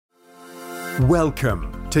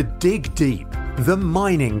Welcome to Dig Deep, the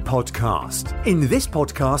mining podcast. In this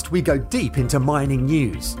podcast, we go deep into mining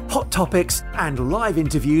news, hot topics, and live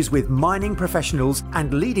interviews with mining professionals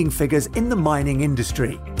and leading figures in the mining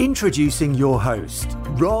industry. Introducing your host,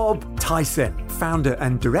 Rob Tyson, founder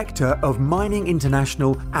and director of Mining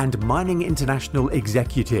International and Mining International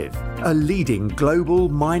Executive, a leading global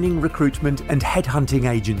mining recruitment and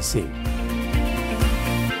headhunting agency.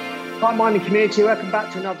 Hi mining community, welcome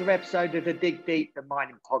back to another episode of the Dig Deep, the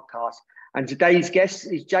mining podcast. And today's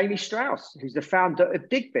guest is Jamie Strauss, who's the founder of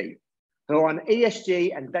Digby, who are an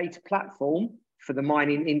ESG and data platform for the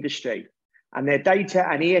mining industry. And their data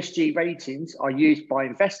and ESG ratings are used by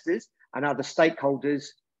investors and other stakeholders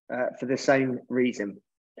for the same reason.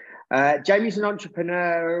 Jamie's an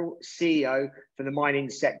entrepreneurial CEO for the mining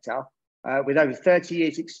sector with over 30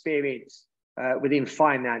 years experience within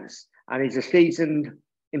finance, and he's a seasoned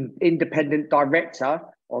independent director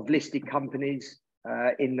of listed companies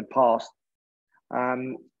in the past.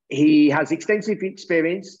 He has extensive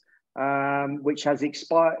experience, which has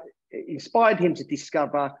inspired him to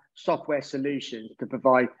discover software solutions to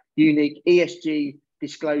provide unique ESG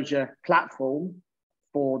disclosure platform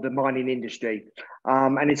for the mining industry.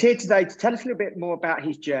 And he's here today to tell us a little bit more about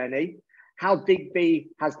his journey, how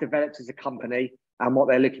Digby has developed as a company, and what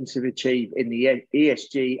they're looking to achieve in the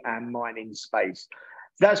ESG and mining space.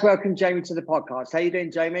 So let's welcome Jamie to the podcast. How you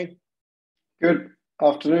doing, Jamie? Good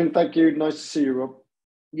afternoon. Thank you. Nice to see you, Rob.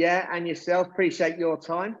 Yeah, and yourself. Appreciate your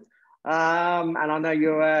time. And I know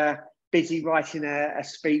you're busy writing a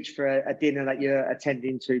speech for a dinner that you're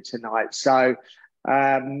attending to tonight. So, like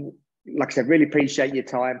I said, really appreciate your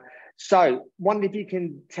time. So, wonder if you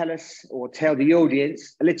can tell us or tell the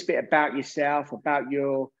audience a little bit about yourself, about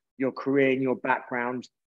your career and your background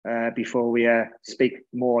before we speak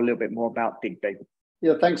a little bit more about Digby.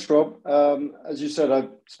 Yeah, thanks, Rob. As you said, I've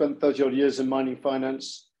spent 30 odd years in mining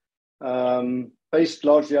finance, based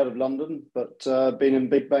largely out of London, but been in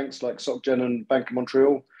big banks like SocGen and Bank of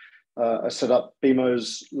Montreal. I set up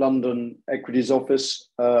BMO's London equities office.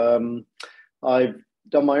 I've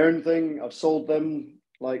done my own thing. I've sold them,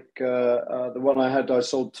 like the one I had, I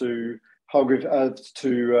sold to Hargreaves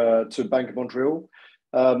to Bank of Montreal.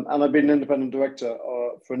 And I've been an independent director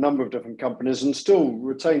for a number of different companies and still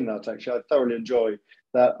retain that, actually. I thoroughly enjoy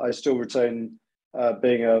that. I still retain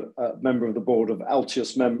being a member of the board of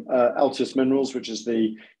Altius Minerals, which is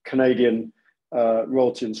the Canadian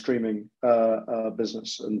royalty and streaming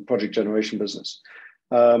business and project generation business.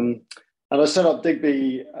 And I set up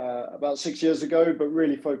Digby about 6 years ago, but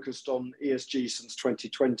really focused on ESG since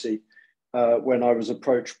 2020, when I was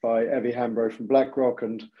approached by Evie Hambro from BlackRock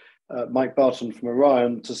and Mike Barton from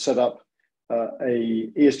Orion to set up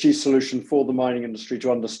a ESG solution for the mining industry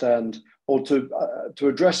to understand or to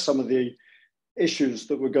address some of the issues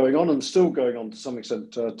that were going on and still going on to some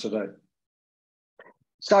extent today.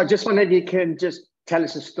 So I just wondered if you can just tell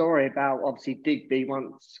us a story about obviously Digby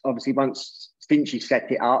once since you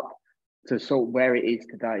set it up to sort of where it is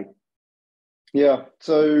today. Yeah,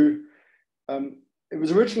 so it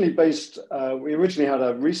was originally based, we originally had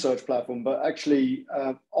a research platform, but actually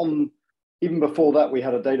even before that, we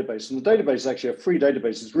had a database. And the database is actually a free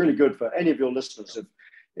database. It's really good for any of your listeners.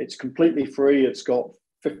 It's completely free. It's got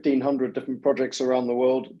 1,500 different projects around the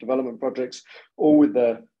world, development projects, all with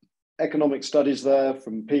their economic studies there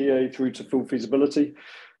from PEA through to full feasibility.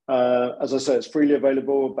 As I say, it's freely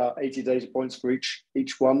available, about 80 data points for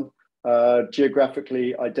each one,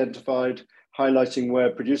 geographically identified, highlighting where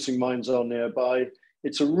producing mines are nearby.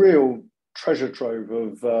 It's a real treasure trove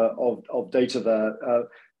of data there.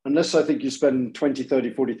 Unless I think you spend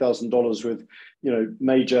 $20,000, $30,000, $40,000 with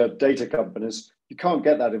major data companies, you can't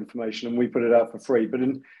get that information, and we put it out for free. But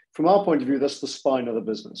from our point of view, that's the spine of the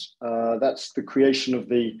business. That's the creation of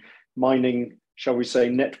the mining, shall we say,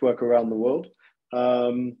 network around the world.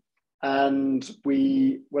 And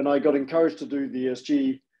when I got encouraged to do the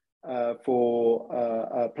ESG for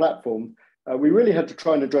a platform, we really had to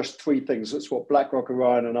try and address three things. That's what BlackRock,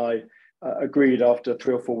 Orion, and I agreed after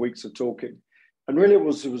 3 or 4 weeks of talking. And really it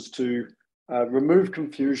was to remove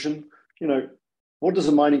confusion. What does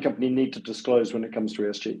a mining company need to disclose when it comes to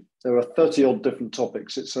ESG? There are 30 odd different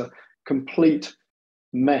topics. It's a complete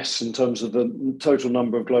mess in terms of the total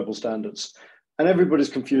number of global standards. And everybody's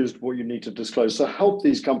confused what you need to disclose. So help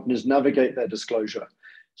these companies navigate their disclosure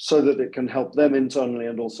so that it can help them internally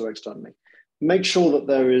and also externally. Make sure that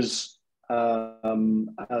there is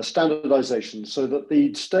standardization so that the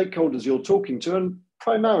stakeholders you're talking to, and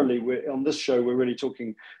primarily on this show, we're really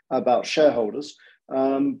talking about shareholders,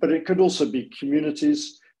 but it could also be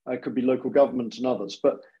communities, it could be local government and others.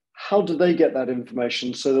 But how do they get that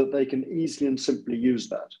information so that they can easily and simply use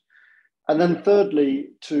that? And then thirdly,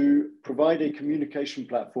 to provide a communication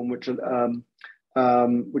platform which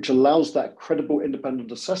allows that credible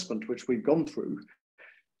independent assessment, which we've gone through,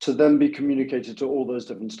 to then be communicated to all those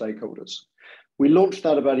different stakeholders. We launched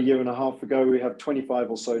that about a year and a half ago. We have 25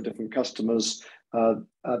 or so different customers. I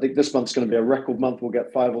think this month's going to be a record month. We'll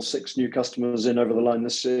get 5 or 6 new customers in over the line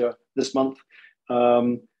this month.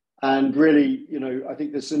 And really, I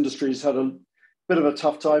think this industry has had a bit of a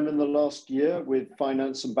tough time in the last year with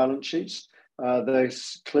finance and balance sheets. There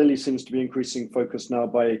clearly seems to be increasing focus now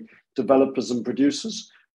by developers and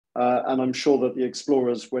producers. And I'm sure that the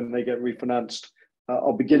explorers, when they get refinanced,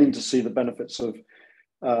 are beginning to see the benefits of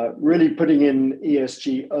really putting in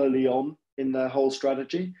ESG early on in their whole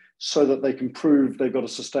strategy so that they can prove they've got a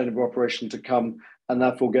sustainable operation to come and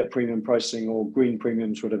therefore get premium pricing or green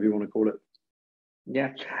premiums, whatever you want to call it.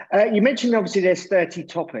 Yeah. You mentioned obviously there's 30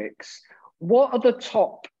 topics. What are the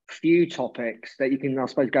top few topics that you can, I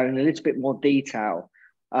suppose, go in a little bit more detail?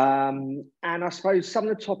 And I suppose some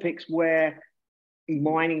of the topics where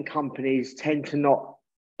mining companies tend to not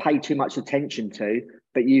pay too much attention to,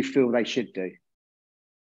 but you feel they should do.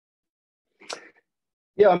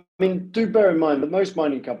 Yeah, I mean, do bear in mind that most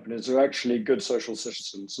mining companies are actually good social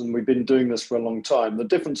citizens, and we've been doing this for a long time. The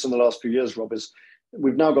difference in the last few years, Rob, is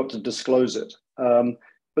we've now got to disclose it.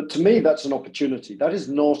 But to me, that's an opportunity. That is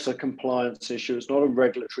not a compliance issue. It's not a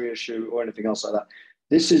regulatory issue or anything else like that.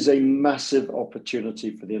 This is a massive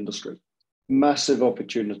opportunity for the industry. Massive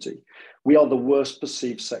opportunity. We are the worst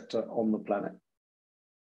perceived sector on the planet.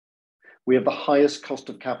 We have the highest cost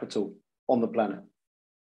of capital on the planet.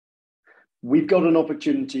 We've got an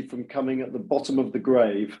opportunity from coming at the bottom of the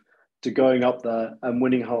grave to going up there and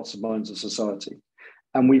winning hearts and minds of society.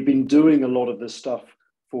 And we've been doing a lot of this stuff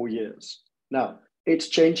for years. Now, it's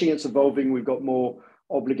changing, it's evolving. We've got more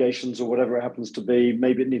obligations or whatever it happens to be.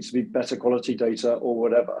 Maybe it needs to be better quality data or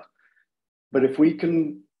whatever. But if we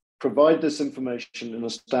can provide this information in a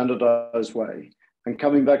standardized way, and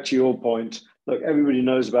coming back to your point, look, everybody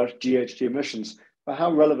knows about GHG emissions, but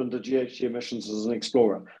how relevant are GHG emissions as an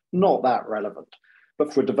explorer? Not that relevant.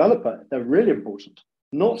 But for a developer, they're really important.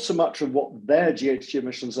 Not so much of what their GHG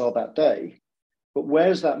emissions are that day, but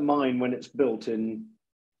where's that mine when it's built in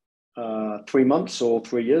 3 months or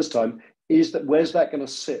 3 years' time? Where's that going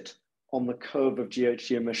to sit on the curve of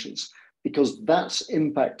GHG emissions? Because that's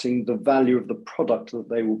impacting the value of the product that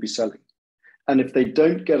they will be selling. And if they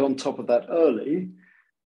don't get on top of that early,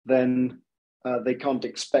 then they can't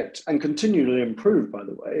expect and continually improve, by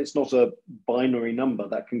the way. It's not a binary number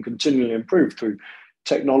that can continually improve through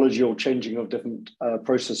technology or changing of different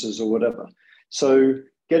processes or whatever. So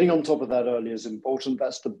getting on top of that early is important.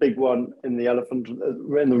 That's the big one in the elephant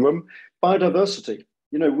in the room. Biodiversity.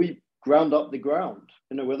 We ground up the ground.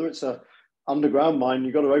 Whether it's a underground mine,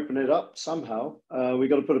 you've got to open it up somehow. We've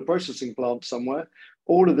got to put a processing plant somewhere.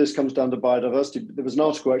 All of this comes down to biodiversity. There was an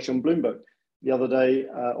article actually on Bloomberg the other day,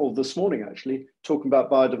 or this morning actually, talking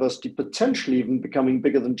about biodiversity potentially even becoming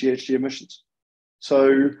bigger than GHG emissions.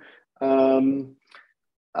 So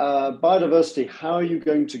biodiversity, how are you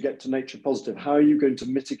going to get to nature positive? How are you going to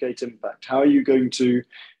mitigate impact? How are you going to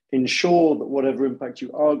ensure that whatever impact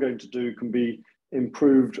you are going to do can be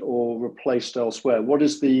improved or replaced elsewhere? What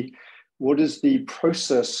is the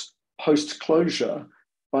process post-closure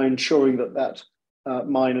by ensuring that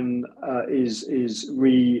mine is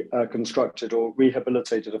reconstructed or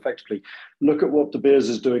rehabilitated effectively? Look at what De Beers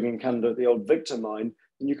is doing in Canada at the old Victor mine,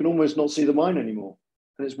 and you can almost not see the mine anymore.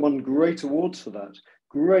 And it's won great awards for that.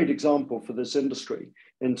 Great example for this industry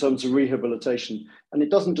in terms of rehabilitation. And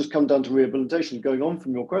it doesn't just come down to rehabilitation. Going on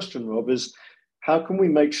from your question, Rob, is how can we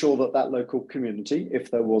make sure that local community,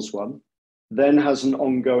 if there was one, then has an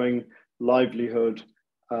ongoing livelihood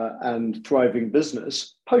and thriving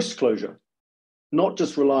business post-closure? Not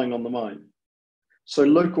just relying on the mine. So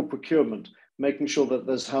local procurement, making sure that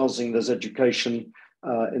there's housing, there's education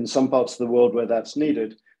in some parts of the world where that's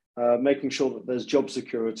needed, making sure that there's job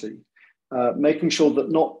security, making sure that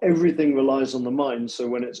not everything relies on the mine. So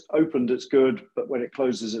when it's opened, it's good, but when it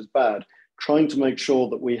closes, it's bad. Trying to make sure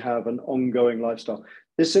that we have an ongoing lifestyle.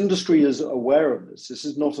 This industry is aware of this. This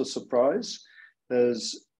is not a surprise.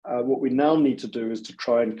 What we now need to do is to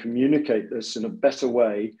try and communicate this in a better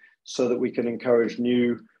way so that we can encourage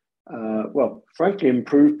new, frankly,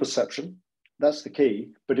 improve perception. That's the key.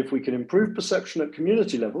 But if we can improve perception at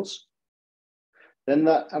community levels, and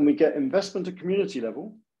we get investment at community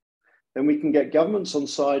level, then we can get governments on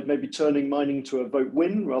side, maybe turning mining to a vote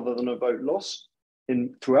win rather than a vote loss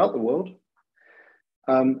throughout the world.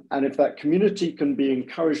 And if that community can be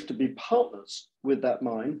encouraged to be partners with that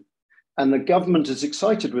mine, and the government is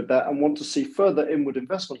excited with that and want to see further inward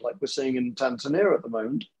investment like we're seeing in Tanzania at the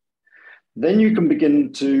moment, then you can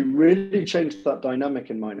begin to really change that dynamic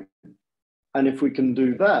in mining. And if we can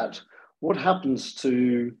do that, what happens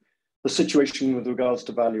to the situation with regards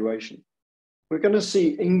to valuation? We're going to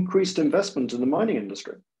see increased investment in the mining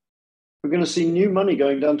industry. We're going to see new money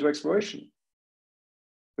going down to exploration.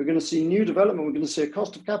 We're going to see new development. We're going to see a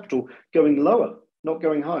cost of capital going lower, not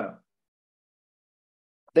going higher.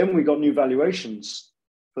 Then we got new valuations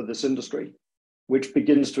for this industry, which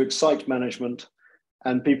begins to excite management,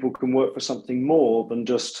 and people can work for something more than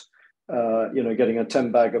just getting a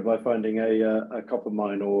 10 bagger by finding a copper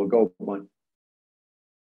mine or a gold mine.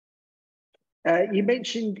 You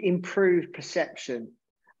mentioned improved perception,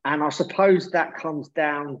 and I suppose that comes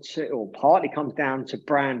down to, or partly comes down to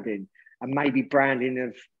branding, and maybe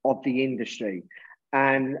branding of the industry.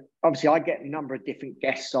 And obviously I get a number of different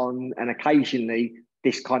guests on, and occasionally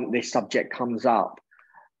this subject comes up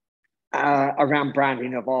around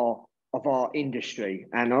branding of our industry.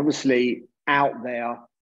 And obviously out there,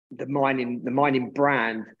 the mining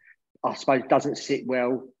brand, I suppose, doesn't sit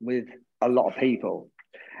well with a lot of people.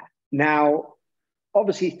 Now,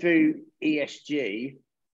 obviously through ESG,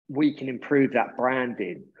 we can improve that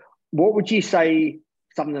branding. What would you say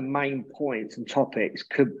some of the main points and topics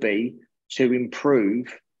can be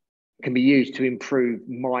used to improve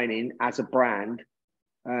mining as a brand,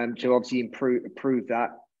 to obviously improve that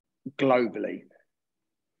globally?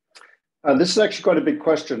 This is actually quite a big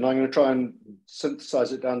question. I'm going to try and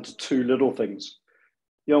synthesize it down to two little things.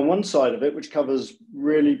 On one side of it, which covers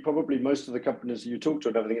really probably most of the companies that you talk to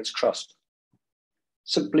and everything, it's trust.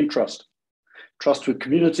 Simply trust. Trust with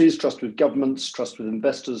communities, trust with governments, trust with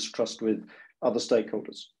investors, trust with other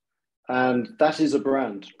stakeholders. And that is a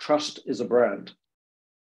brand. Trust is a brand.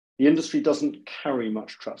 The industry doesn't carry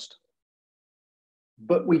much trust.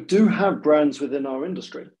 But we do have brands within our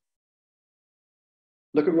industry.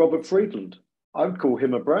 Look at Robert Friedland. I would call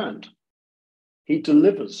him a brand. He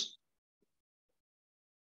delivers.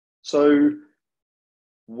 So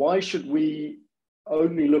why should we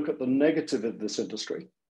only look at the negative of this industry?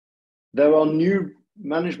 There are new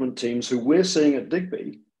management teams who we're seeing at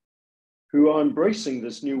Digby who are embracing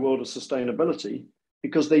this new world of sustainability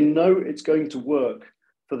because they know it's going to work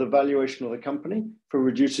for the valuation of the company, for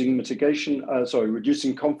reducing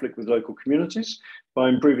conflict with local communities, by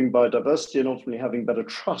improving biodiversity and ultimately having better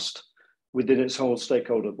trust within its whole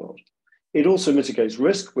stakeholder world. It also mitigates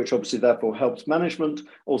risk, which obviously therefore helps management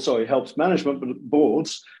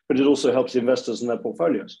boards, but it also helps the investors and their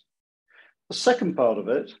portfolios. The second part of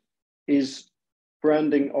it is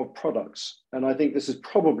branding of products. And I think this is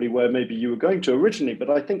probably where maybe you were going to originally, but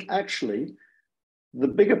I think actually the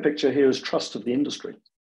bigger picture here is trust of the industry.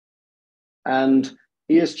 And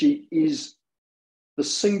ESG is the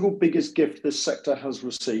single biggest gift this sector has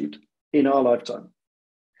received in our lifetime,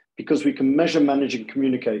 because we can measure, manage, and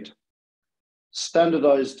communicate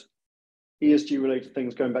standardized ESG related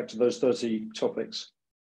things going back to those 30 topics,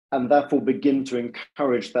 and therefore begin to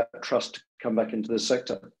encourage that trust to come back into this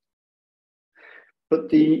sector. But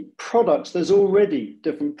the products, there's already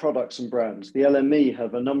different products and brands. The LME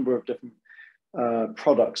have a number of different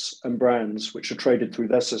products and brands which are traded through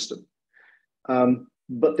their system.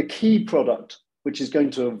 But the key product which is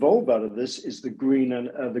going to evolve out of this is the green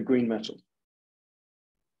metal.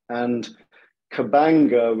 And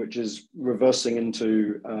Kabanga, which is reversing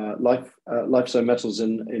into lifestone metals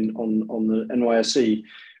on the NYSE,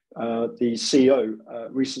 the CEO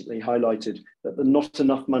recently highlighted that not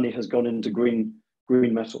enough money has gone into green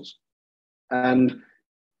metals. And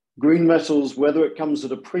green metals, whether it comes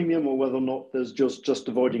at a premium or whether or not there's just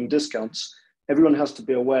avoiding discounts, everyone has to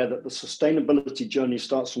be aware that the sustainability journey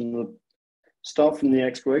starts from the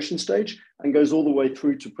exploration stage and goes all the way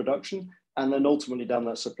through to production and then ultimately down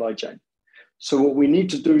that supply chain. So what we need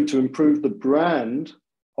to do to improve the brand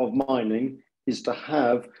of mining is to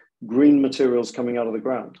have green materials coming out of the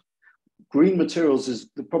ground. Green materials is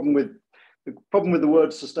the problem with the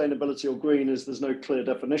word sustainability or green is there's no clear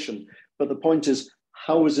definition, but the point is,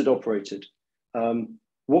 how is it operated?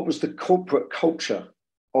 What was the corporate culture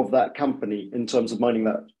of that company in terms of mining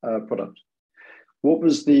that product? What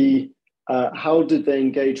was how did they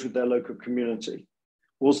engage with their local community?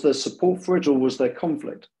 Was there support for it or was there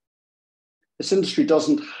conflict? This industry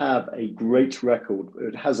doesn't have a great record.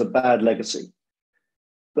 It has a bad legacy,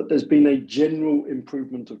 but there's been a general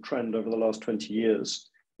improvement of trend over the last 20 years,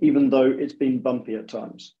 even though it's been bumpy at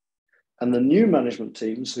times. And the new management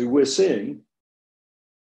teams who we're seeing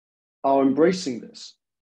are embracing this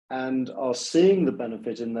and are seeing the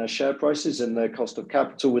benefit in their share prices, in their cost of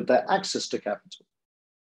capital, with their access to capital.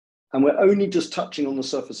 And we're only just touching on the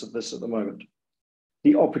surface of this at the moment.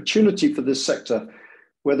 The opportunity for this sector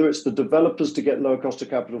whether it's the developers to get lower cost of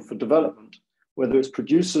capital for development, whether it's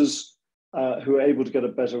producers who are able to get a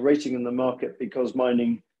better rating in the market because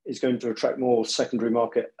mining is going to attract more secondary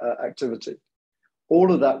market activity.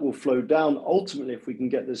 All of that will flow down ultimately, if we can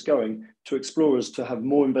get this going, to explorers to have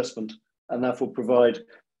more investment and therefore provide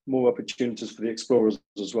more opportunities for the explorers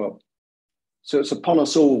as well. So it's upon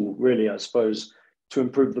us all, really, I suppose, to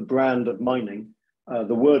improve the brand of mining,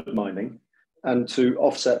 the word mining, and to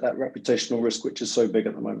offset that reputational risk, which is so big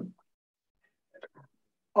at the moment.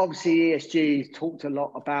 Obviously, ESG is talked a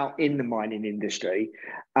lot about in the mining industry,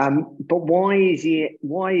 but why is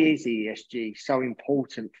ESG so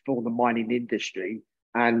important for the mining industry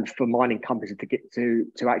and for mining companies to get to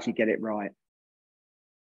actually get it right?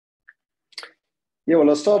 Yeah, well,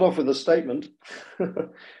 I'll start off with a statement.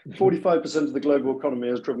 45% of the global economy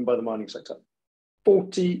is driven by the mining sector.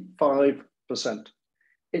 45%.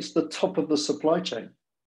 It's the top of the supply chain.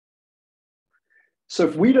 So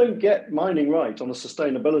if we don't get mining right on a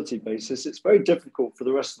sustainability basis, it's very difficult for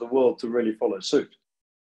the rest of the world to really follow suit.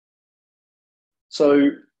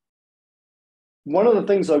 So one of the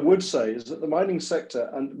things I would say is that the mining sector,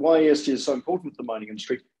 and why ESG is so important for the mining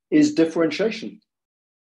industry, is differentiation.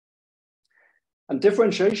 And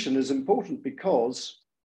differentiation is important because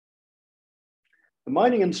the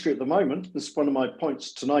mining industry at the moment, this is one of my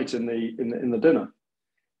points tonight in the dinner,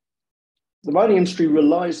 the mining industry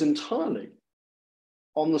relies entirely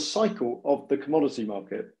on the cycle of the commodity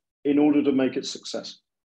market in order to make its success.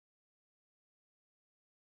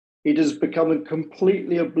 It is becoming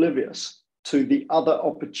completely oblivious to the other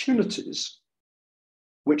opportunities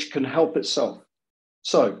which can help itself.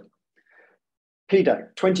 So,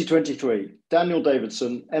 PDAC 2023, Daniel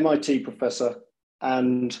Davidson, MIT professor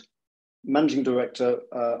and managing director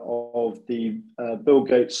of the Bill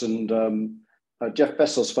Gates and Jeff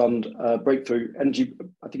Bezos fund, Breakthrough Energy,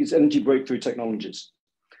 I think it's Energy Breakthrough Technologies.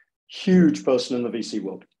 Huge person in the VC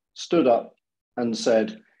world, stood up and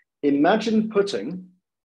said, imagine putting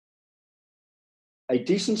a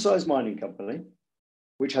decent sized mining company,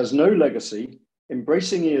 which has no legacy,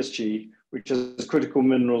 embracing ESG, which has critical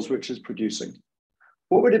minerals, which is producing.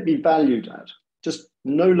 What would it be valued at? Just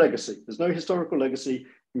no legacy. There's no historical legacy,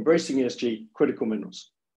 embracing ESG, critical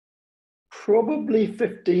minerals. Probably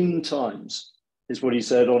 15 times is what he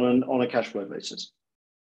said on a cash flow basis.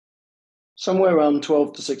 Somewhere around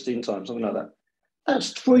 12 to 16 times, something like that.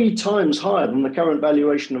 That's 3 times higher than the current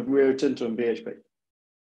valuation of Rio Tinto and BHP.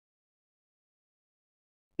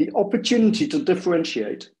 The opportunity to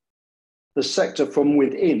differentiate the sector from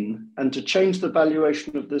within and to change the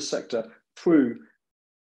valuation of this sector through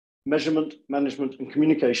measurement, management, and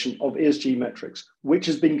communication of ESG metrics, which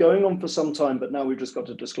has been going on for some time, but now we've just got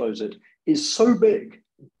to disclose it, is so big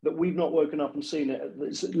that we've not woken up and seen it.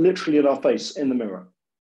 It's literally in our face in the mirror.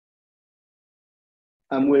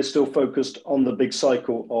 And we're still focused on the big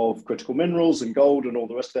cycle of critical minerals and gold and all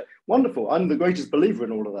the rest of it. Wonderful. I'm the greatest believer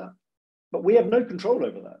in all of that. But we have no control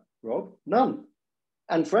over that, Rob. None.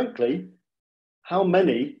 And frankly, how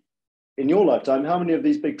many in your lifetime, how many of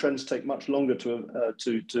these big trends take much longer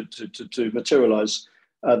to materialize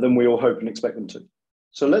than we all hope and expect them to?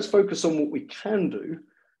 So let's focus on what we can do,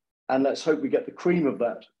 and let's hope we get the cream of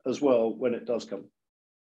that as well when it does come.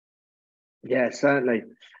 Yeah, certainly.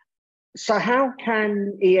 So how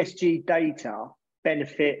can ESG data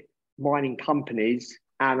benefit mining companies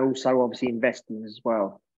and also obviously investors as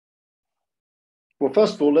well? Well,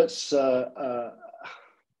 first of all, let's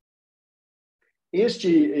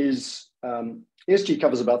ESG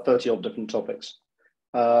covers about 30 odd different topics,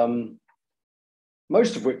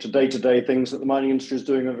 most of which are day-to-day things that the mining industry is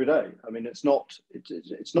doing every day. I mean, it's not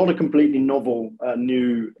a completely novel,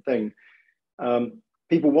 new thing.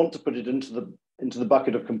 People want to put it into the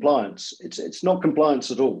bucket of compliance. It's not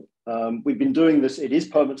compliance at all. We've been doing this. It is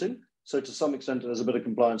permitting, so to some extent there's a bit of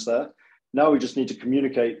compliance there. Now we just need to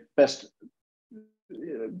communicate best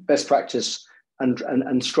practice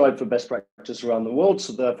and strive for best practice around the world,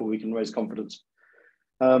 so therefore we can raise confidence.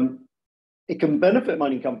 It can benefit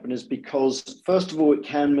mining companies because, first of all, it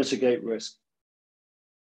can mitigate risk.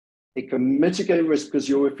 It can mitigate risk because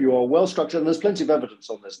if you are well structured, and there's plenty of evidence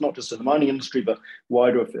on this, not just in the mining industry, but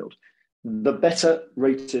wider afield, the better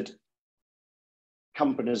rated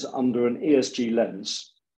companies under an ESG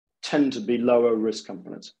lens tend to be lower risk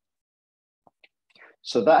companies.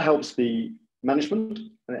 So that helps the management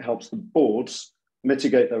and it helps the boards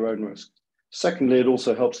mitigate their own risk. Secondly, it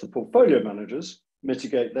also helps the portfolio managers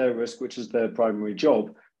mitigate their risk, which is their primary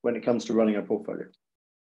job when it comes to running a portfolio.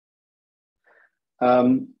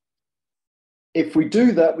 If we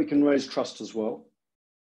do that, we can raise trust as well.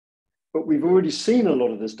 But we've already seen a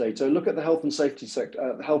lot of this data. Look at the health and safety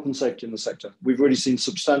sector, health and safety in the sector. We've already seen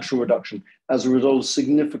substantial reduction as a result of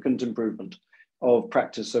significant improvement of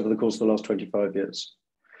practice over the course of the last 25 years.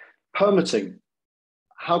 Permitting,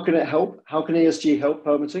 how can it help? How can ESG help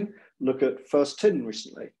permitting? Look at First Tin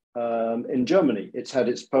recently in Germany. It's had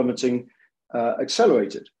its permitting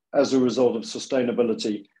accelerated as a result of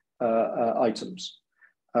sustainability items.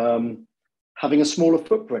 Having a smaller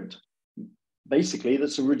footprint, basically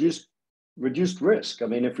that's a reduced risk. I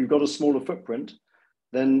mean, if we've got a smaller footprint,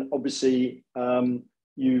 then obviously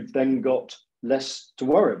you've then got less to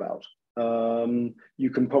worry about. You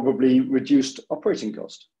can probably reduce operating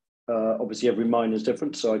cost. Obviously, every mine is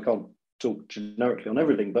different, so I can't talk generically on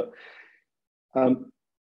everything. But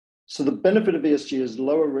so the benefit of ESG is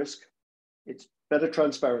lower risk, it's better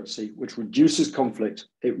transparency, which reduces conflict,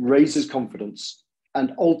 it raises confidence,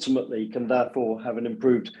 and ultimately can therefore have an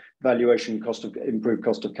improved valuation cost of improved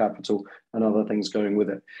cost of capital and other things going with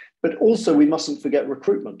it. But also we mustn't forget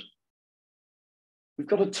recruitment. We've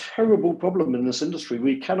got a terrible problem in this industry.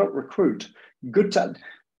 We cannot recruit good talent.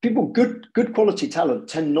 People, good quality talent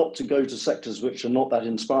tend not to go to sectors which are not that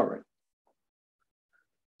inspiring.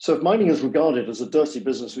 So if mining is regarded as a dirty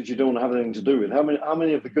business which you don't want to have anything to do with, how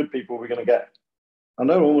many of the good people are we going to get? I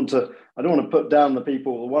don't want to put down the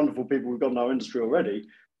wonderful people we've got in our industry already,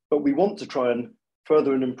 but we want to try and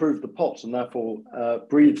further and improve the pot and therefore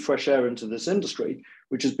breathe fresh air into this industry,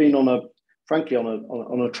 which has been on a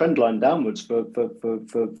trend line downwards for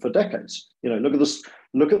decades. You know,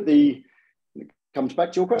 comes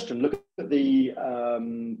back to your question. Look at the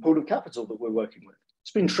pool of capital that we're working with.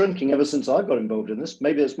 It's been shrinking ever since I got involved in this.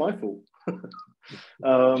 Maybe it's my fault.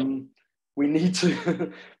 We need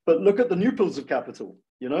to, but look at the new pools of capital,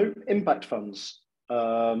 you know, impact funds,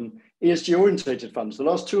 ESG orientated funds. The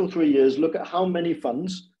last 2 or 3 years, look at how many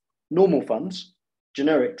funds, normal funds,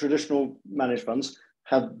 generic, traditional managed funds,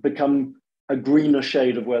 have become a greener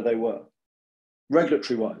shade of where they were,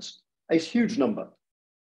 regulatory wise, a huge number.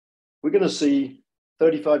 We're going to see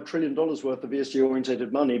 $35 trillion worth of ESG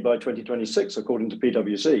orientated money by 2026, according to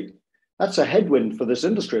PwC. That's a headwind for this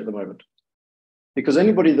industry at the moment. Because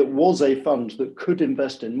anybody that was a fund that could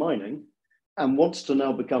invest in mining and wants to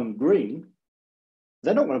now become green,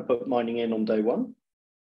 they're not going to put mining in on day one.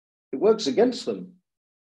 It works against them.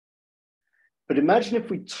 But imagine if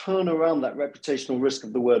we turn around that reputational risk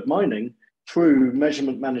of the word mining through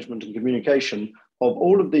measurement, management, and communication of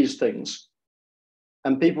all of these things.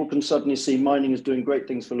 And people can suddenly see mining as doing great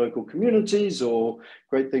things for local communities or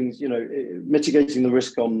great things, you know, mitigating the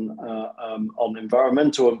risk on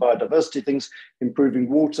environmental and biodiversity things, improving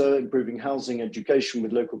water, improving housing, education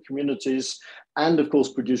with local communities, and of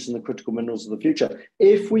course, producing the critical minerals of the future.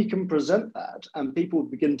 If we can present that and people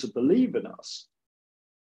begin to believe in us,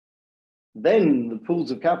 then the pools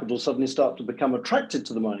of capital suddenly start to become attracted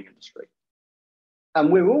to the mining industry.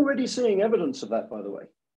 And we're already seeing evidence of that, by the way.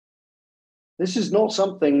 This is not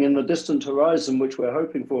something in the distant horizon which we're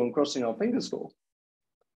hoping for and crossing our fingers for.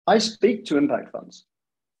 I speak to impact funds.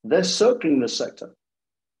 They're circling this sector.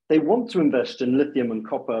 They want to invest in lithium and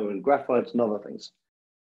copper and graphite and other things.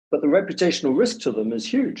 But the reputational risk to them is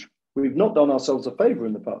huge. We've not done ourselves a favor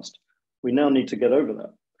in the past. We now need to get over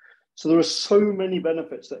that. So there are so many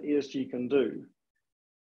benefits that ESG can do.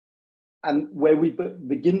 And where we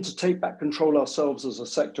begin to take back control ourselves as a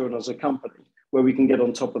sector and as a company, where we can get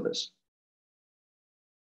on top of this.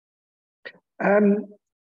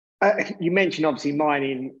 You mentioned obviously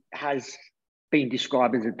mining has been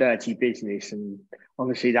described as a dirty business, and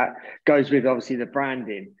obviously that goes with obviously the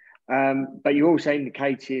branding. But you're also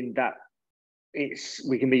indicating that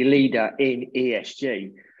we can be a leader in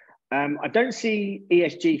ESG. I don't see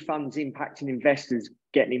ESG funds impacting investors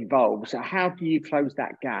getting involved. So how do you close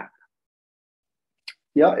that gap?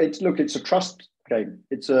 Yeah, it's a trust game.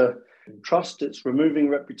 It's a trust. It's removing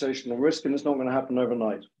reputational risk, and it's not going to happen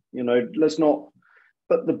overnight. You know,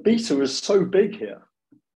 but the beta is so big here.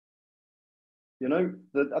 You know,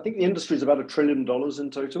 I think the industry is about $1 trillion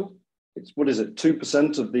in total. It's,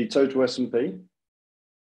 2% of the total S&P.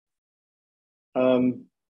 But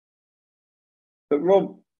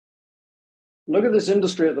Rob, look at this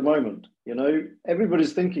industry at the moment. You know,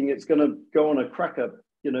 everybody's thinking it's going to go on a cracker,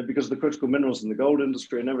 you know, because of the critical minerals in the gold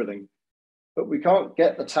industry and everything. But we can't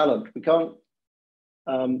get the talent. We can't,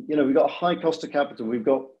 you know, we've got a high cost of capital. We've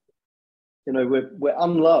got, you know, we're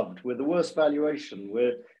unloved. We're the worst valuation.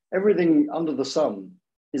 Everything under the sun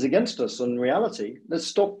is against us in reality. Let's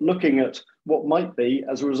stop looking at what might be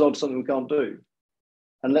as a result of something we can't do.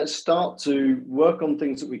 And let's start to work on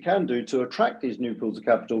things that we can do to attract these new pools of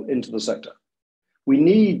capital into the sector. We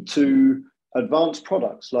need to advance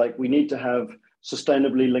products, like we need to have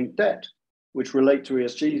sustainably linked debt, which relate to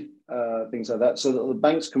ESG, things like that, so that the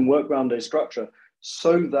banks can work around a structure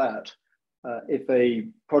so that if a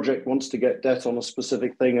project wants to get debt on a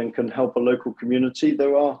specific thing and can help a local community,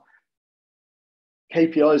 there are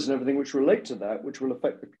KPIs and everything which relate to that, which will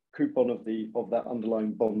affect the coupon of that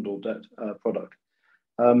underlying bond or debt product.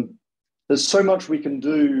 There's so much we can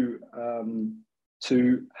do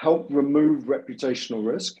to help remove reputational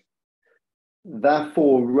risk,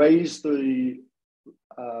 therefore raise the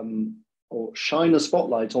or shine a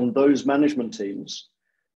spotlight on those management teams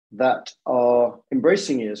that are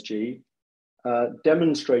embracing ESG,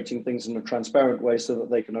 demonstrating things in a transparent way so that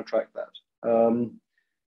they can attract that.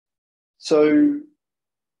 So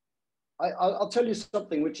I'll tell you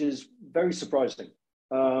something which is very surprising.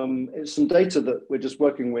 It's some data that we're just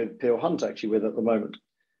working with Peel Hunt actually with at the moment.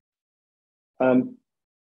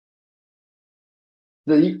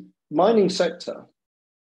 The mining sector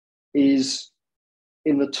is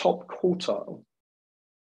in the top quartile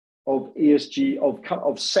of ESG,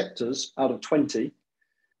 of sectors out of 20,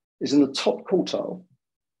 is in the top quartile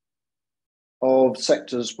of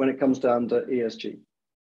sectors when it comes down to ESG.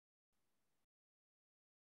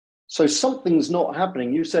 So something's not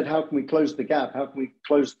happening. You said, how can we close the gap? How can we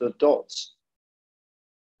close the dots?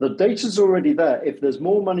 The data's already there. If there's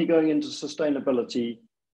more money going into sustainability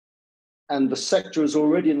and the sector is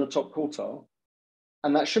already in the top quartile,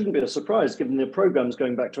 and that shouldn't be a surprise given the programs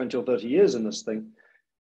going back 20 or 30 years in this thing,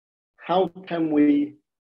 how can we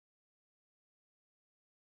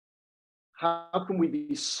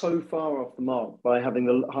be so far off the mark by having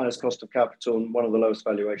the highest cost of capital and one of the lowest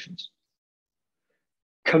valuations?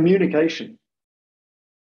 Communication.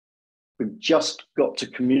 We've just got to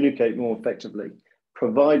communicate more effectively,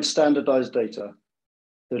 provide standardized data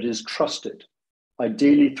that is trusted,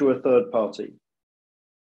 ideally through a third party,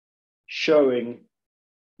 showing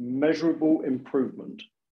measurable improvement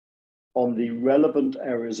on the relevant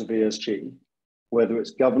areas of ESG, whether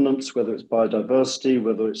it's governance, whether it's biodiversity,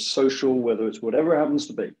 whether it's social, whether it's whatever it happens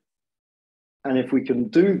to be. And if we can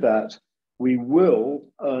do that, we will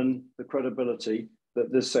earn the credibility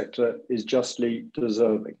that this sector is justly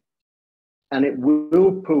deserving. And it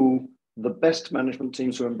will pull the best management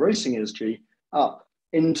teams who are embracing ESG up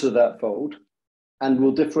into that fold and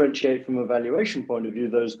will differentiate from a valuation point of view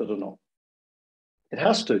those that are not. It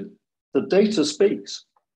has to. The data speaks.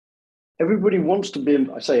 Everybody wants to be,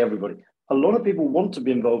 I say everybody, a lot of people want to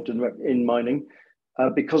be involved in mining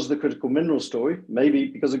because of the critical mineral story, maybe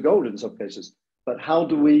because of gold in some cases. But how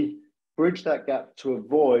do we bridge that gap to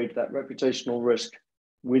avoid that reputational risk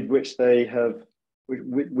with which they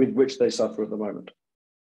suffer at the moment?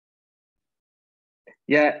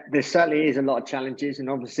 Yeah, there certainly is a lot of challenges, and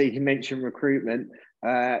obviously you mentioned recruitment,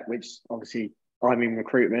 which obviously I'm in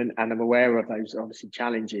recruitment and I'm aware of those obviously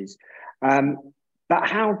challenges. But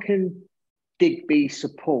how can Digby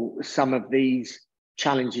support some of these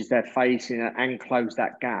challenges they're facing and close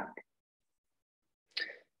that gap?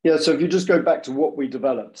 Yeah, so if you just go back to what we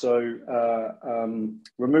developed, so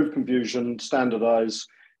remove confusion, standardize,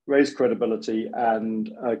 raise credibility,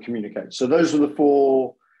 and communicate. So those are the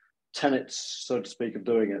four tenets, so to speak, of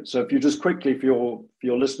doing it. So if you just quickly, for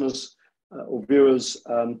your listeners or viewers,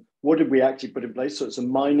 what did we actually put in place? So it's a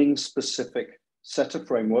mining specific set of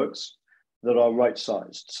frameworks that are right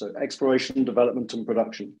sized. So exploration, development, and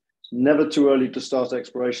production. It's never too early to start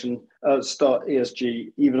exploration, start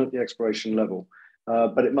ESG, even at the exploration level.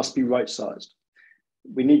 But it must be right-sized.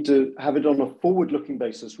 We need to have it on a forward-looking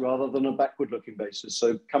basis rather than a backward-looking basis.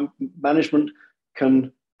 So management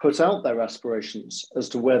can put out their aspirations as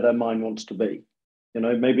to where their mine wants to be. You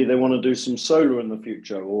know, maybe they want to do some solar in the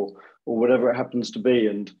future or whatever it happens to be.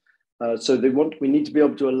 And so we need to be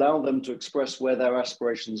able to allow them to express where their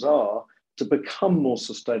aspirations are to become more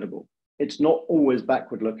sustainable. It's not always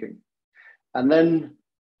backward-looking. And then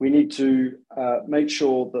we need to make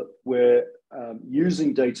sure that we're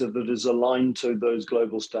using data that is aligned to those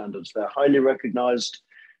global standards. They're highly recognized.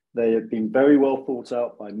 They have been very well thought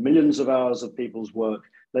out by millions of hours of people's work.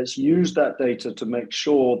 Let's use that data to make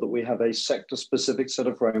sure that we have a sector-specific set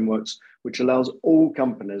of frameworks which allows all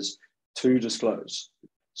companies to disclose.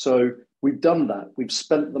 So we've done that. We've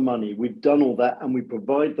spent the money. We've done all that, and we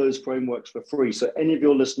provide those frameworks for free. So any of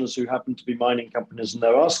your listeners who happen to be mining companies and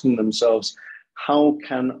they're asking themselves, how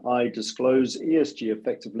can I disclose ESG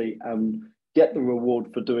effectively and get the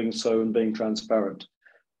reward for doing so and being transparent?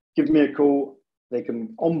 Give me a call. They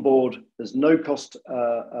can onboard. There's no cost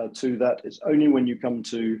to that. It's only when you come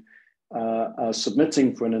to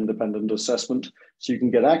submitting for an independent assessment, so you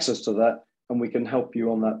can get access to that, and we can help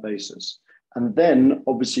you on that basis. And then,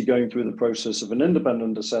 obviously, going through the process of an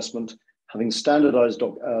independent assessment, having standardized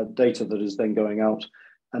data that is then going out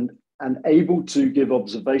and able to give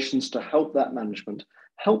observations to help that management,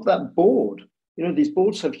 help that board. These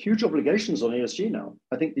boards have huge obligations on ESG now.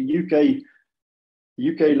 I think the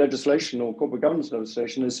UK legislation or corporate governance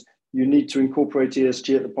legislation is you need to incorporate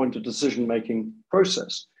ESG at the point of decision-making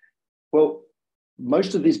process. Well,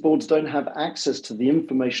 most of these boards don't have access to the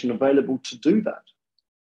information available to do that.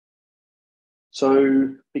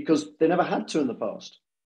 So, because they never had to in the past.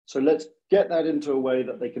 So let's get that into a way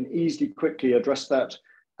that they can easily, quickly address that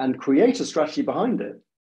and create a strategy behind it.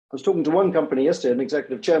 I was talking to one company yesterday, an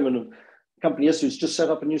executive chairman of a company yesterday who's just set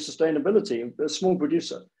up a new sustainability, a small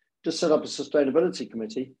producer, just set up a sustainability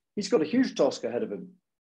committee. He's got a huge task ahead of him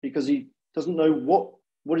because he doesn't know what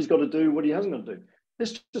he's got to do, what he hasn't got to do.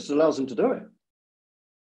 This just allows him to do it.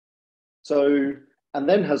 So, and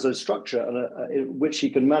then has a structure which he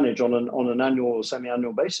can manage on an annual or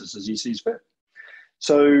semi-annual basis as he sees fit.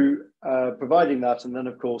 So providing that, and then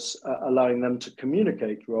of course, allowing them to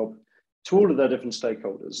communicate, Rob, to all of their different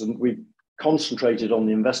stakeholders. And we've concentrated on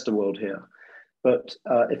the investor world here. But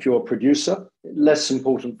if you're a producer, less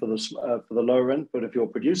important for the lower end, but if you're a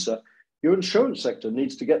producer, your insurance sector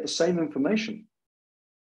needs to get the same information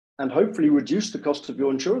and hopefully reduce the cost of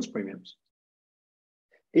your insurance premiums.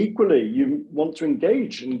 Equally, you want to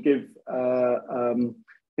engage and give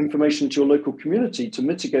information to your local community to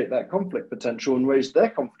mitigate that conflict potential and raise their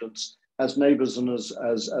confidence as neighbors and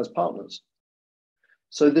as partners.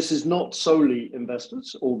 So this is not solely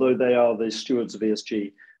investors, although they are the stewards of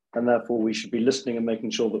ESG, and therefore we should be listening and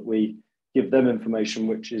making sure that we give them information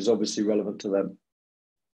which is obviously relevant to them.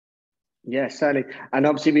 Yeah, certainly. And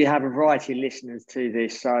obviously we have a variety of listeners to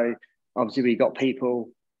this. So obviously we've got people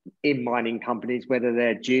in mining companies, whether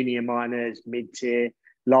they're junior miners, mid-tier,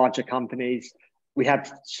 larger companies. We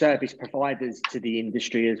have service providers to the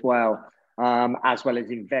industry as well as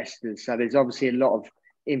investors. So there's obviously a lot of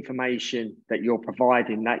information that you're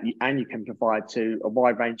providing and you can provide to a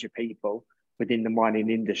wide range of people within the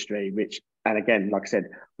mining industry, which, and again, like I said,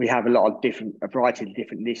 we have a variety of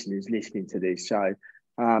different listeners listening to this. So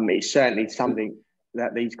it's certainly something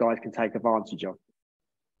that these guys can take advantage of.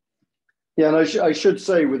 Yeah, and I should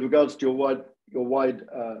say, with regards to your wide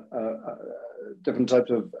different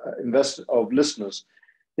types of listeners,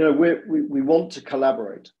 we want to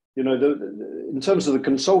collaborate. In terms of the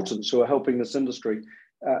consultants who are helping this industry,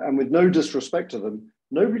 and with no disrespect to them,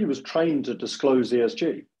 nobody was trained to disclose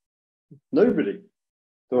ESG. Nobody.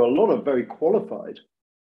 There are a lot of very qualified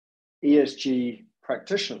ESG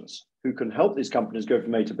practitioners who can help these companies go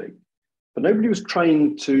from A to B, but nobody was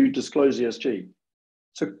trained to disclose ESG.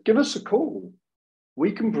 So give us a call.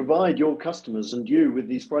 We can provide your customers and you with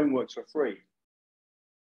these frameworks for free.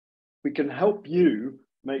 We can help you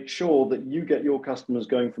make sure that you get your customers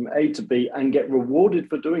going from A to B and get rewarded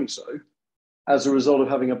for doing so as a result of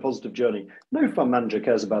having a positive journey. No fund manager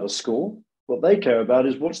cares about a score. What they care about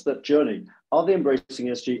is what's that journey? Are they embracing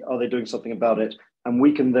ESG? Are they doing something about it? And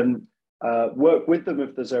we can then work with them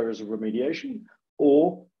if there's areas of remediation,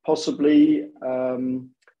 or possibly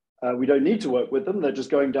we don't need to work with them. They're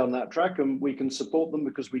just going down that track and we can support them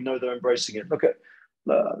because we know they're embracing it. Look at,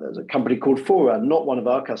 there's a company called Foran, not one of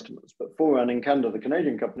our customers, but Foran in Canada, the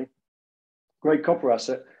Canadian company, great copper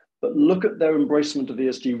asset, but look at their embracement of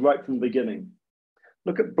ESG right from the beginning.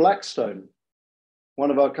 Look at Blackstone,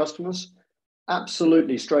 one of our customers,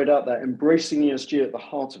 absolutely straight out there, embracing ESG at the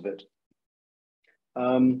heart of it.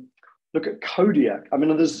 Look at Kodiak. I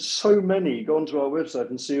mean, there's so many. Go onto our website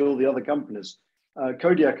and see all the other companies.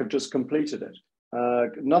 Kodiak have just completed it,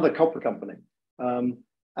 another copper company.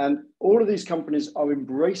 And all of these companies are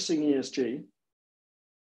embracing ESG.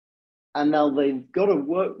 And now they've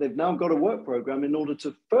now got a work program in order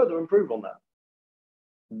to further improve on that.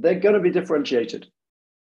 They're going to be differentiated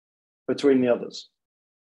between the others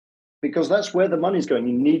because that's where the money's going.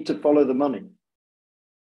 You need to follow the money.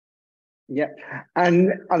 Yeah.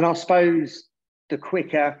 And I suppose the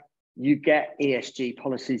quicker you get ESG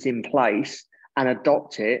policies in place and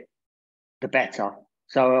adopt it, the better.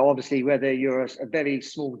 So obviously, whether you're a very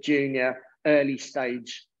small junior, early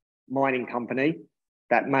stage mining company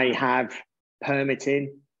that may have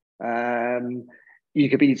permitting, you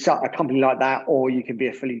could be a company like that, or you can be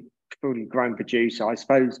a fully grown producer. I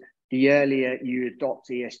suppose the earlier you adopt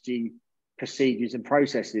ESG procedures and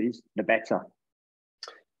processes, the better.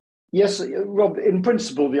 Yes, Rob, in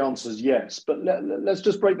principle, the answer is yes. But let's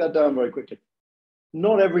just break that down very quickly.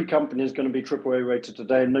 Not every company is going to be AAA rated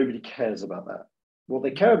today, and nobody cares about that. What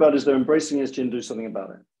they care about is they're embracing ESG and do something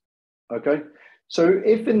about it. Okay? So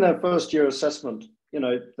if in their first year assessment,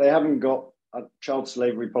 they haven't got a child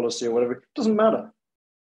slavery policy or whatever, it doesn't matter.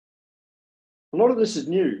 A lot of this is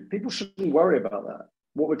new. People shouldn't worry about that.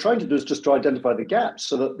 What we're trying to do is just to identify the gaps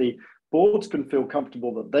so that the boards can feel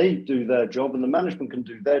comfortable that they do their job and the management can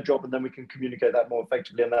do their job, and then we can communicate that more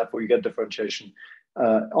effectively, and therefore you get differentiation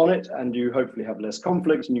on it, and you hopefully have less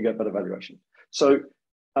conflict and you get better valuation. So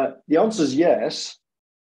the answer is yes,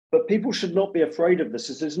 but people should not be afraid of this.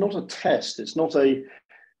 It's not a test. There's no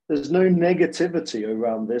negativity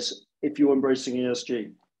around this if you're embracing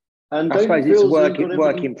ESG. And I suppose it's a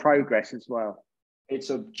work in progress as well. It's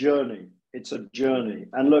a journey. It's a journey.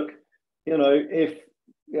 And look,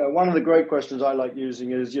 one of the great questions I like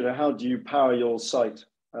using is, how do you power your site?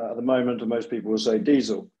 At the moment, and most people will say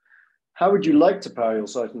diesel. How would you like to power your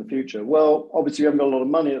site in the future? Well, obviously, we haven't got a lot of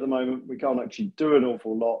money at the moment. We can't actually do an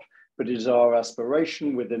awful lot, but it is our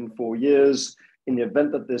aspiration within 4 years, in the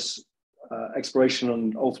event that this exploration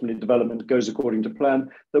and ultimately development goes according to plan,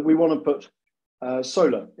 that we want to put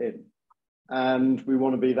solar in. And we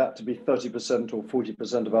want to be 30% or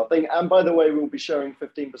 40% of our thing. And by the way, we'll be sharing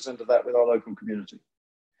 15% of that with our local community.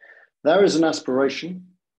 There is an aspiration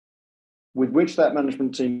with which that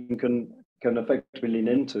management team can effectively lean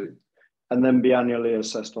into and then be annually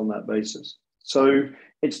assessed on that basis. So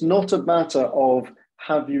it's not a matter of,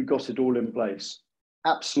 have you got it all in place?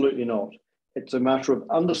 Absolutely not. It's a matter of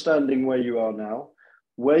understanding where you are now,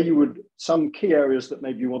 some key areas that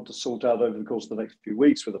maybe you want to sort out over the course of the next few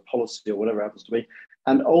weeks with a policy or whatever it happens to be,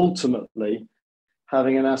 and ultimately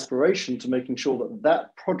having an aspiration to making sure that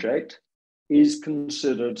that project is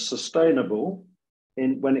considered sustainable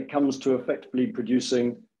when it comes to effectively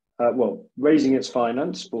producing, raising its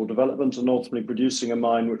finance for development and ultimately producing a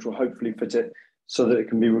mine which will hopefully fit it so that it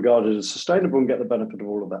can be regarded as sustainable and get the benefit of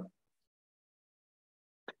all of that.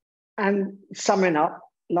 And summing up,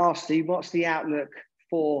 lastly, what's the outlook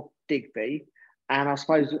for Digby? And I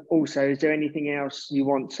suppose also, is there anything else you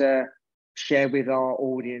want to share with our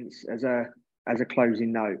audience as a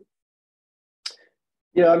closing note?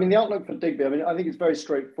 Yeah, the outlook for Digby, I think it's very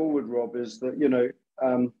straightforward, Rob, is that,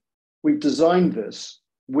 we've designed this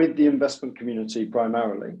with the investment community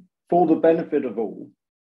primarily for the benefit of all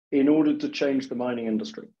in order to change the mining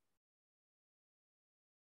industry.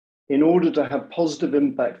 In order to have positive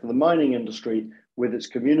impact for the mining industry with its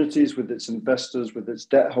communities, with its investors, with its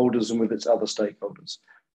debt holders, and with its other stakeholders.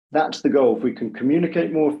 That's the goal. If we can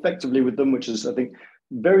communicate more effectively with them, which is, I think,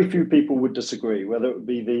 very few people would disagree, whether it would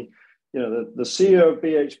be the CEO of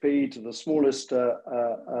BHP to the smallest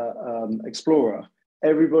explorer,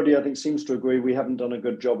 everybody, I think, seems to agree we haven't done a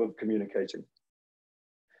good job of communicating.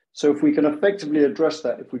 So if we can effectively address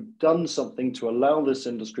that, if we've done something to allow this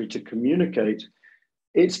industry to communicate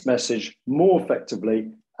its message more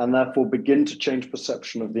effectively and therefore begin to change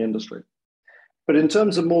perception of the industry. But in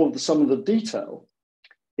terms of some of the detail,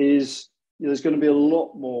 there's going to be a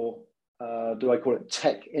lot more, do I call it,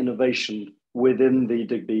 tech innovation within the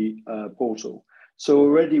Digby portal. So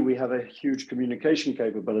already we have a huge communication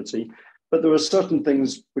capability, but there are certain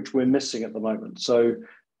things which we're missing at the moment. So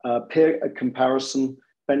peer comparison,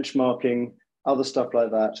 benchmarking, other stuff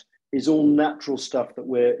like that is all natural stuff that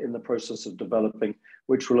we're in the process of developing,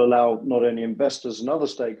 which will allow not only investors and other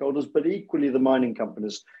stakeholders, but equally the mining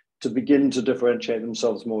companies to begin to differentiate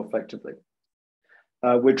themselves more effectively.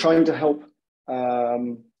 We're trying to help, I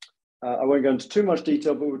won't go into too much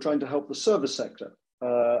detail, but we're trying to help the service sector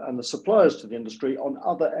and the suppliers to the industry on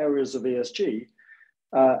other areas of ESG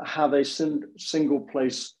have a single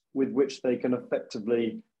place with which they can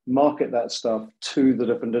effectively market that stuff to the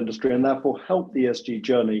different industry and therefore help the ESG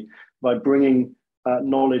journey by bringing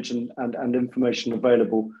knowledge and information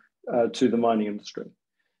available to the mining industry.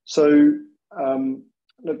 So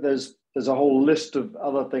look, there's a whole list of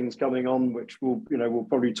other things coming on, which we'll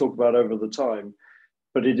probably talk about over the time,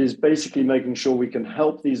 but it is basically making sure we can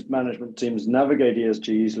help these management teams navigate ESG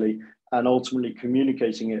easily and ultimately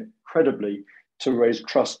communicating it credibly to raise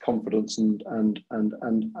trust, confidence, and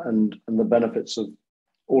the benefits of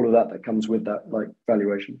all of that comes with that, like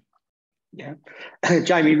valuation. Yeah,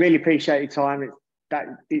 Jamie, really appreciate your time.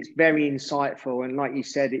 It's very insightful, and like you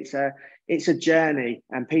said, it's a journey,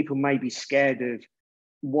 and people may be scared of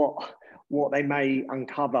what they may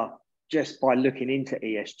uncover just by looking into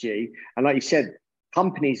ESG. And like you said,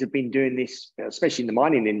 companies have been doing this, especially in the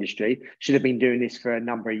mining industry, should have been doing this for a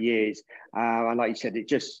number of years. And like you said, it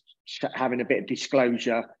just having a bit of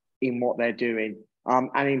disclosure in what they're doing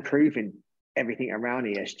and improving everything around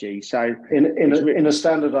ESG. So in a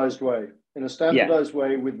standardized way,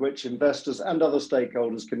 way with which investors and other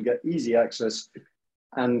stakeholders can get easy access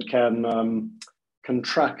and can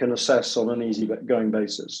track and assess on an easy going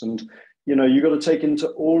basis. And you've got to take into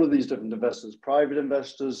all of these different investors,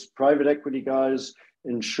 private equity guys,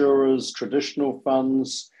 insurers, traditional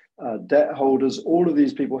funds, debt holders. All of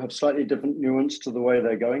these people have slightly different nuance to the way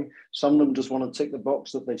they're going. Some of them just want to tick the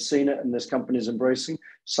box that they've seen it and this company is embracing.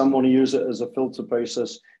 Some want to use it as a filter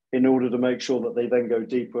process in order to make sure that they then go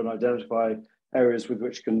deeper and identify areas with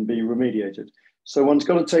which can be remediated. So one's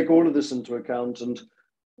got to take all of this into account, and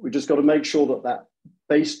we just got to make sure that that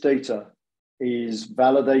base data is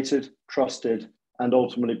validated, trusted, and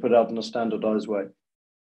ultimately put out in a standardized way.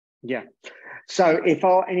 Yeah. So if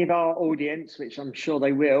any of our audience, which I'm sure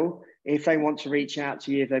they will, if they want to reach out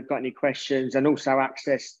to you, if they've got any questions and also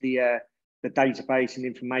access the database and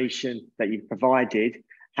information that you've provided,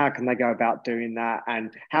 how can they go about doing that?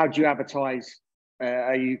 And how do you advertise?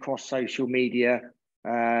 Are you across social media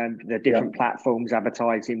and the different platforms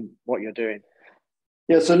advertising what you're doing?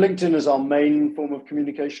 Yeah, so LinkedIn is our main form of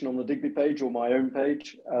communication on the Digby page or my own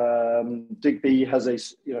page. Digby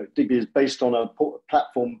has Digby is based on a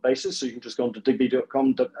platform basis, so you can just go on to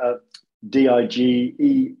digbe.com,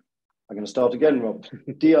 D-I-G-E, I'm going to start again, Rob,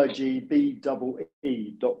 D-I-G-B-E-E.com,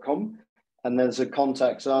 and there's a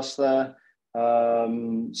contacts us there.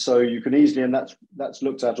 So you can easily, and that's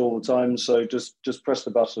looked at all the time, so just press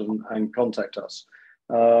the button and contact us.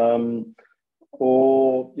 Or,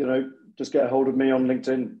 just get a hold of me on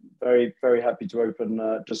LinkedIn. Very, very happy to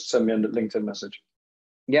open. Just send me a LinkedIn message.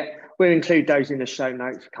 Yeah, we'll include those in the show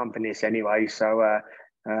notes accompany us anyway. So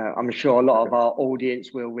I'm sure a lot of our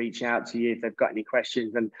audience will reach out to you if they've got any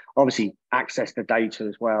questions, and obviously access the data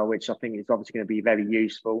as well, which I think is obviously going to be very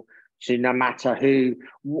useful. So no matter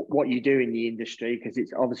what you do in the industry, because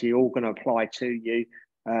it's obviously all going to apply to you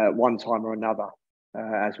one time or another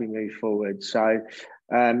as we move forward. So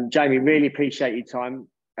Jamie, really appreciate your time.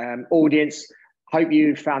 Audience, hope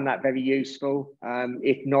you found that very useful.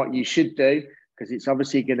 If not, you should do, because it's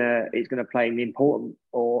obviously gonna play an important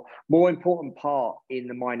or more important part in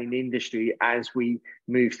the mining industry as we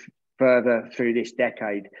move further through this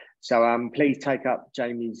decade. So please take up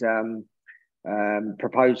Jamie's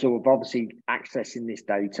proposal of obviously accessing this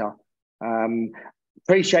data.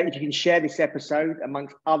 Appreciate if you can share this episode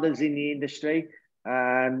amongst others in the industry.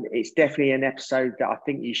 It's definitely an episode that I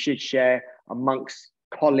think you should share amongst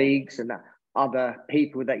colleagues and other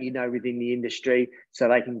people that you know within the industry, so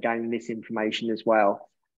they can gain this information as well.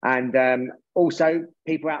 And also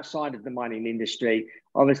people outside of the mining industry,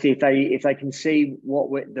 obviously if they can see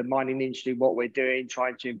the mining industry, what we're doing,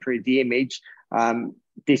 trying to improve the image,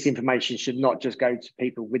 this information should not just go to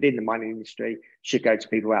people within the mining industry, should go to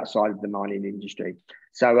people outside of the mining industry.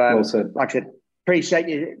 So well said. Like I said, appreciate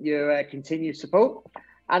your continued support,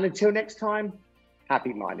 and until next time,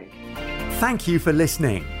 happy mining. Thank you for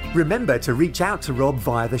listening. Remember to reach out to Rob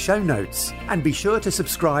via the show notes, and be sure to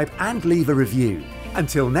subscribe and leave a review.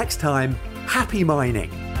 Until next time, happy mining,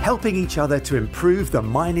 helping each other to improve the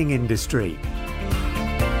mining industry.